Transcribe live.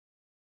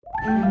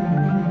Pronunciation,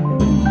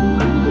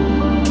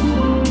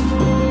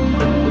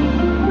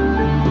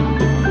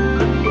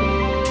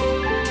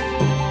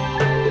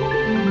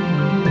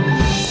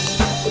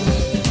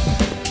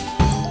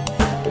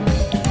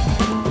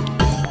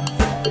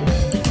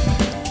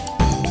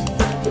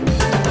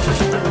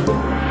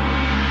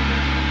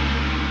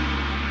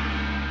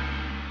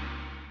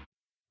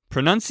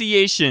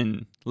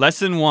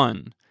 Lesson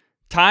 1.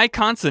 Thai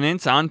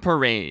consonants on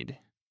parade.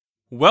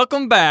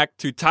 Welcome back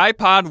to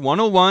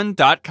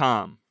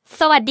ThaiPod101.com.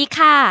 สวัสดี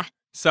ค่ะ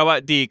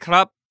Sawadee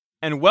krap,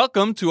 and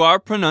welcome to our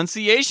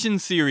pronunciation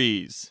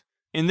series.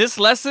 In this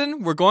lesson,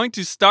 we're going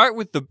to start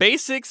with the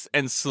basics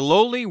and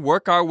slowly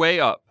work our way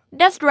up.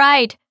 That's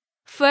right.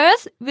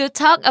 First, we'll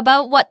talk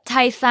about what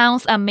Thai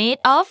sounds are made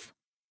of.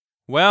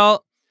 Well,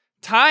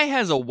 Thai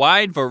has a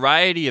wide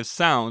variety of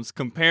sounds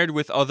compared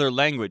with other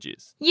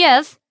languages.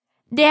 Yes,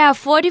 there are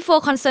 44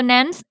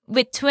 consonants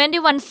with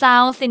 21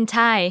 sounds in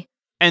Thai.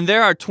 And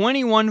there are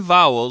 21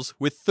 vowels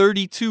with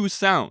 32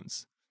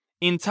 sounds.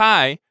 In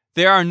Thai,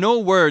 there are no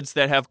words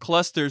that have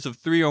clusters of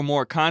 3 or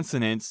more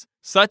consonants,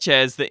 such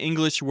as the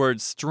English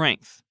word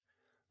strength.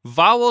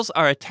 Vowels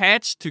are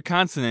attached to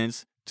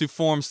consonants to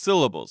form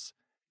syllables.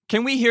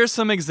 Can we hear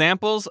some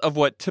examples of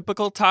what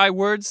typical Thai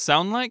words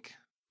sound like?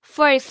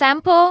 For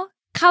example,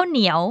 ข้าวเห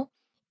นียว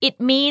it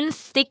means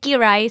sticky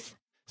rice.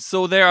 So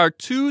there are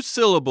 2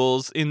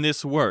 syllables in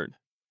this word,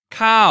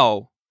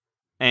 cow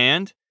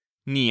and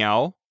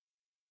niao.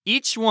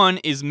 Each one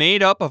is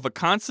made up of a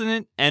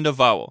consonant and a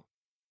vowel.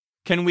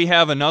 Can we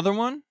have another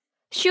one?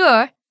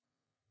 Sure.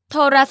 โท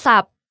รศั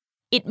พท์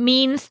it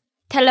means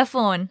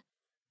telephone.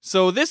 So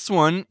this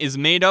one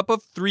is made up of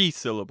 3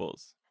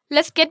 syllables.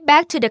 Let's get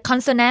back to the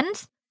consonants.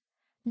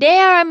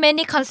 There are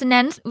many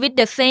consonants with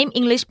the same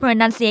English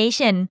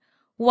pronunciation,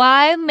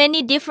 while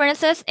many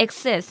differences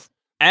exist.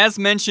 As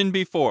mentioned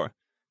before,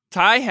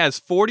 Thai has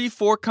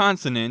 44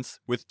 consonants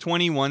with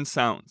 21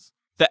 sounds.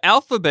 The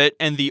alphabet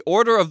and the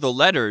order of the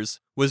letters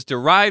was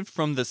derived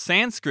from the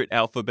Sanskrit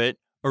alphabet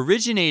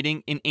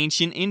originating in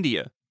ancient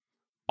India.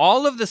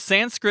 All of the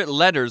Sanskrit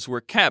letters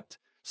were kept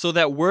so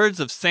that words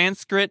of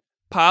Sanskrit,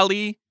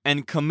 Pali,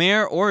 and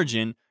Khmer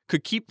origin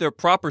could keep their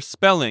proper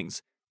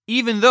spellings,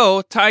 even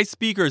though Thai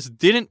speakers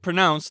didn't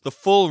pronounce the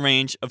full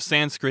range of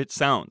Sanskrit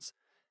sounds.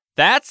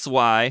 That's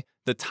why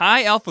the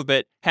Thai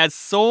alphabet has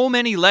so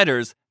many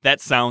letters that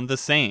sound the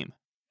same.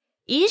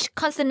 Each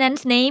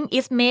consonant's name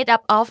is made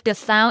up of the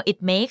sound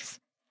it makes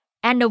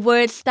and the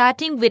word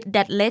starting with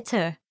that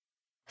letter.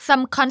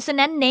 Some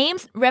consonant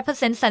names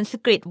represent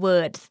Sanskrit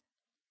words.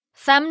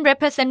 Some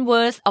represent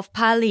words of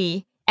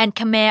Pali and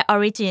Khmer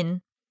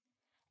origin.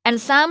 And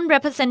some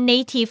represent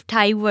native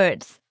Thai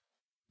words.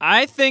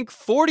 I think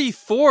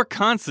 44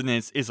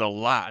 consonants is a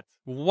lot.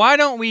 Why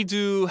don't we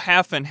do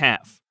half and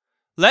half?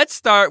 Let's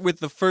start with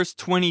the first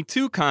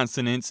 22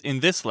 consonants in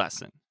this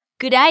lesson.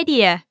 Good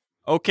idea.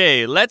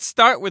 Okay, let's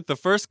start with the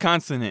first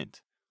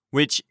consonant,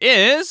 which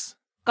is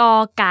กอ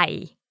ไก่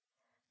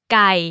ไ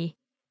ก่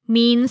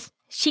means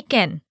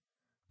chicken.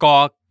กอ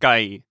ไก่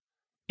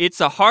It's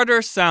a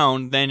harder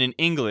sound than in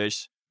English,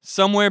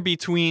 somewhere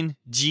between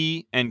G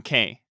and K.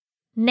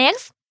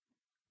 Next,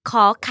 ข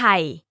อไข่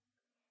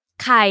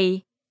ไข่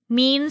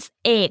means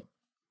egg.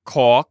 ข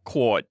อข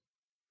วด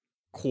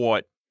ขว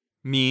ด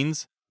means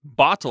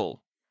bottle.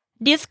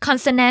 This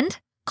consonant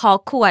ขอ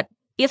ขวด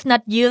is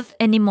not used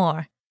anymore.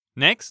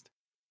 Next,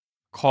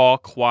 คอ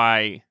ควา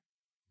ย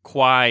ค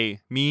วาย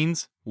means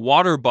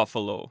water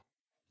buffalo.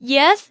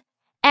 Yes,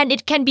 and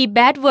it can be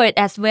bad word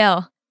as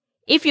well.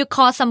 If you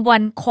call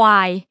someone ควา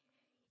ย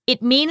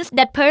it means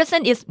that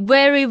person is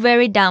very,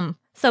 very dumb.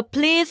 So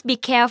please be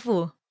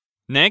careful.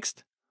 Next,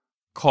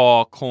 คอ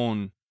คน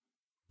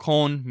ค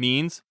น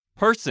means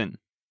person.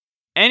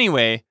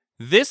 Anyway,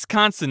 this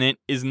consonant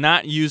is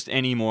not used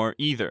anymore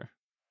either.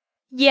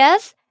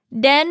 Yes,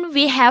 then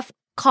we have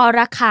คอร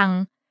ะฆัง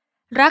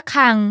ระ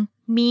ฆัง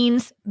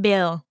means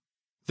bell.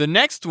 The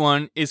next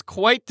one is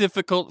quite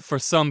difficult for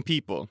some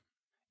people.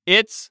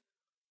 It's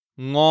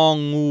งอ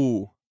งู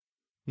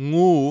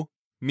งู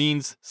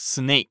means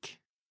snake.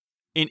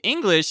 In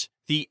English,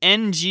 the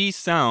ng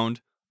sound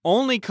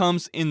only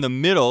comes in the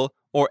middle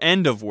or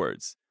end of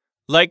words,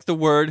 like the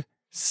word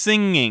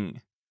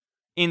singing.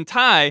 In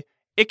Thai,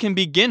 it can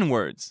begin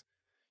words.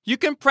 You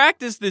can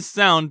practice this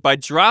sound by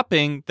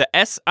dropping the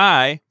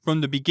si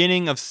from the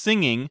beginning of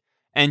singing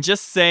and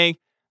just say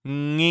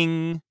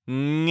nging,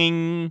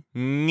 nging,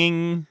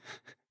 nging.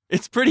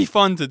 It's pretty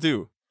fun to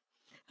do.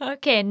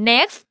 Okay,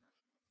 next.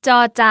 จอ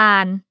จา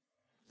น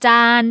จ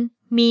าน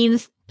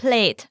means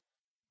plate.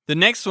 The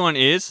next one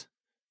is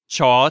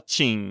chaw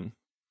ching.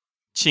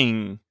 Ching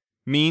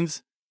means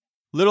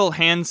little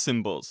hand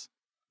cymbals,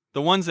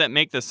 the ones that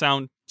make the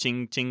sound ching,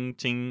 ching,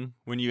 ching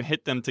when you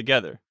hit them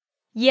together.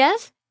 Yes,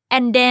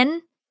 and then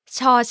ช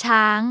อ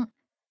ช้าง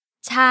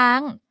ช้าง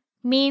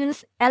means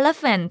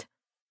elephant.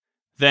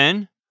 Then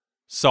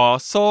saw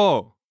so.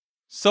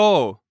 So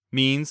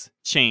means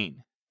chain.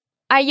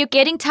 Are you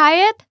getting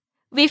tired?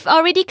 We've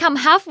already come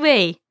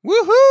halfway.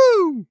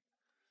 Woohoo!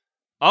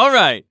 All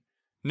right.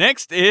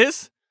 Next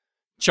is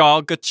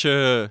chaw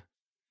gache.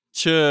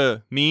 Ch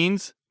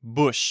means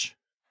bush.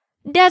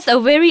 That's a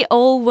very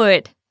old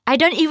word. I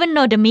don't even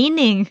know the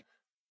meaning.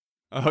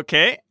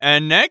 Okay,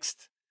 and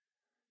next,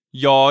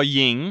 Yao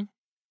Ying.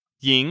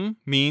 Ying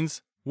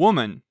means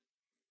woman.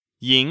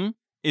 Ying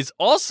is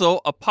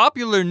also a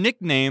popular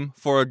nickname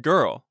for a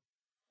girl.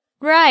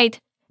 Right.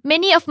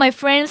 Many of my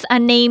friends are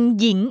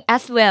named Ying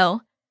as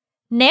well.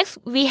 Next,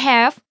 we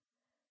have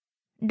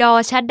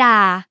Dor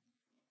Chada.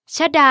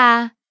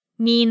 Chada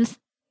means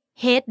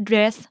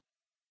headdress.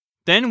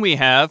 Then we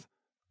have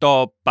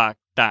To Pak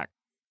Tak.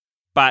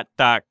 Pak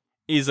Tak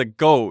is a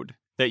goad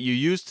that you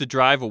use to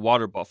drive a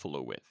water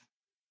buffalo with.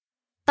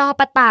 To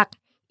Patak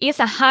is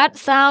a hard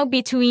sound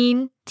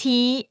between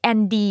T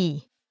and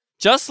D.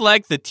 Just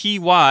like the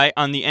TY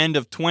on the end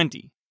of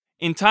 20.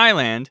 In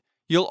Thailand,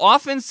 you'll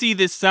often see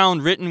this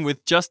sound written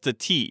with just a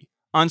T,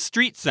 on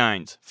street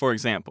signs, for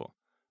example.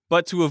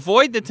 But to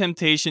avoid the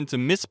temptation to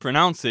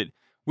mispronounce it,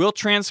 we'll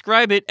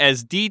transcribe it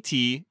as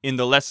DT in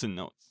the lesson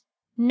notes.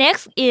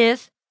 Next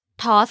is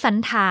Tho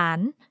San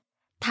Than.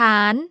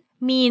 Than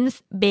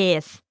means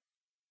base.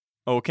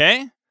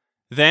 Okay?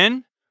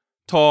 Then,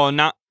 To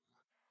Na.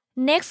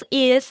 Next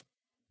is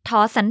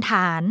Tho San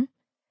Than.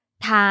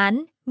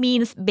 Than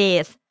means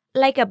base,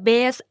 like a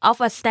base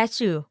of a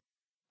statue.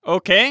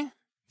 Okay?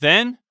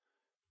 Then,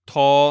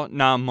 To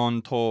Na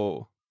Mon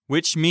To,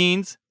 which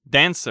means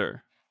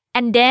dancer.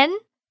 And then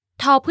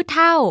Tho Pu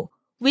Thao,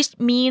 which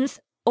means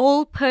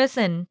old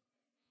person.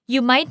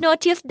 You might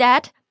notice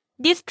that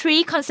these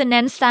three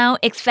consonants sound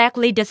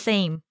exactly the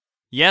same.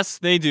 Yes,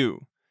 they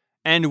do.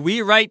 And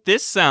we write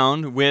this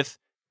sound with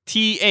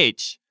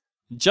TH,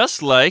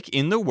 just like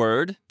in the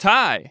word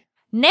Thai.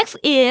 Next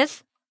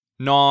is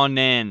No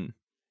Nan.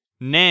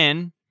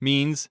 Nan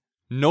means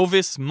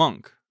novice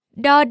monk.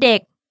 Do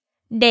Dek.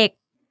 Dek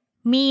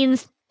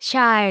means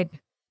child.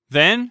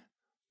 Then,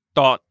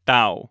 To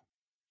Tao.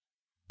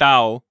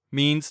 Tao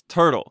means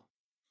turtle.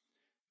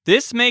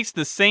 This makes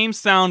the same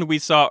sound we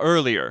saw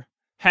earlier,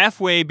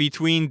 halfway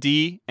between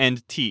D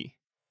and T.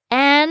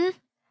 And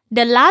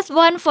the last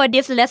one for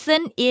this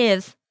lesson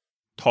is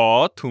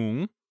To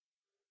Tung.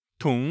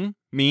 Tung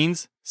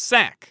means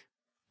sack.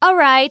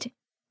 Alright,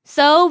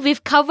 so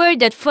we've covered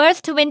the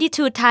first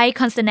 22 Thai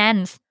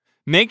consonants.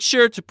 Make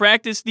sure to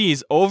practice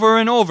these over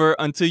and over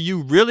until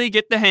you really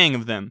get the hang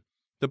of them.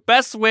 The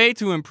best way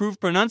to improve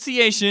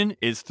pronunciation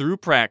is through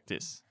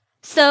practice.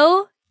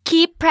 So,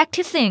 keep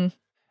practicing.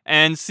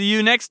 And see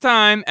you next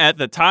time at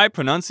the Thai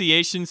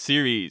Pronunciation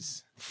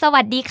Series. ส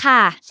วัสดีค่ะ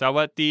ส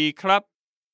วัสดีครับ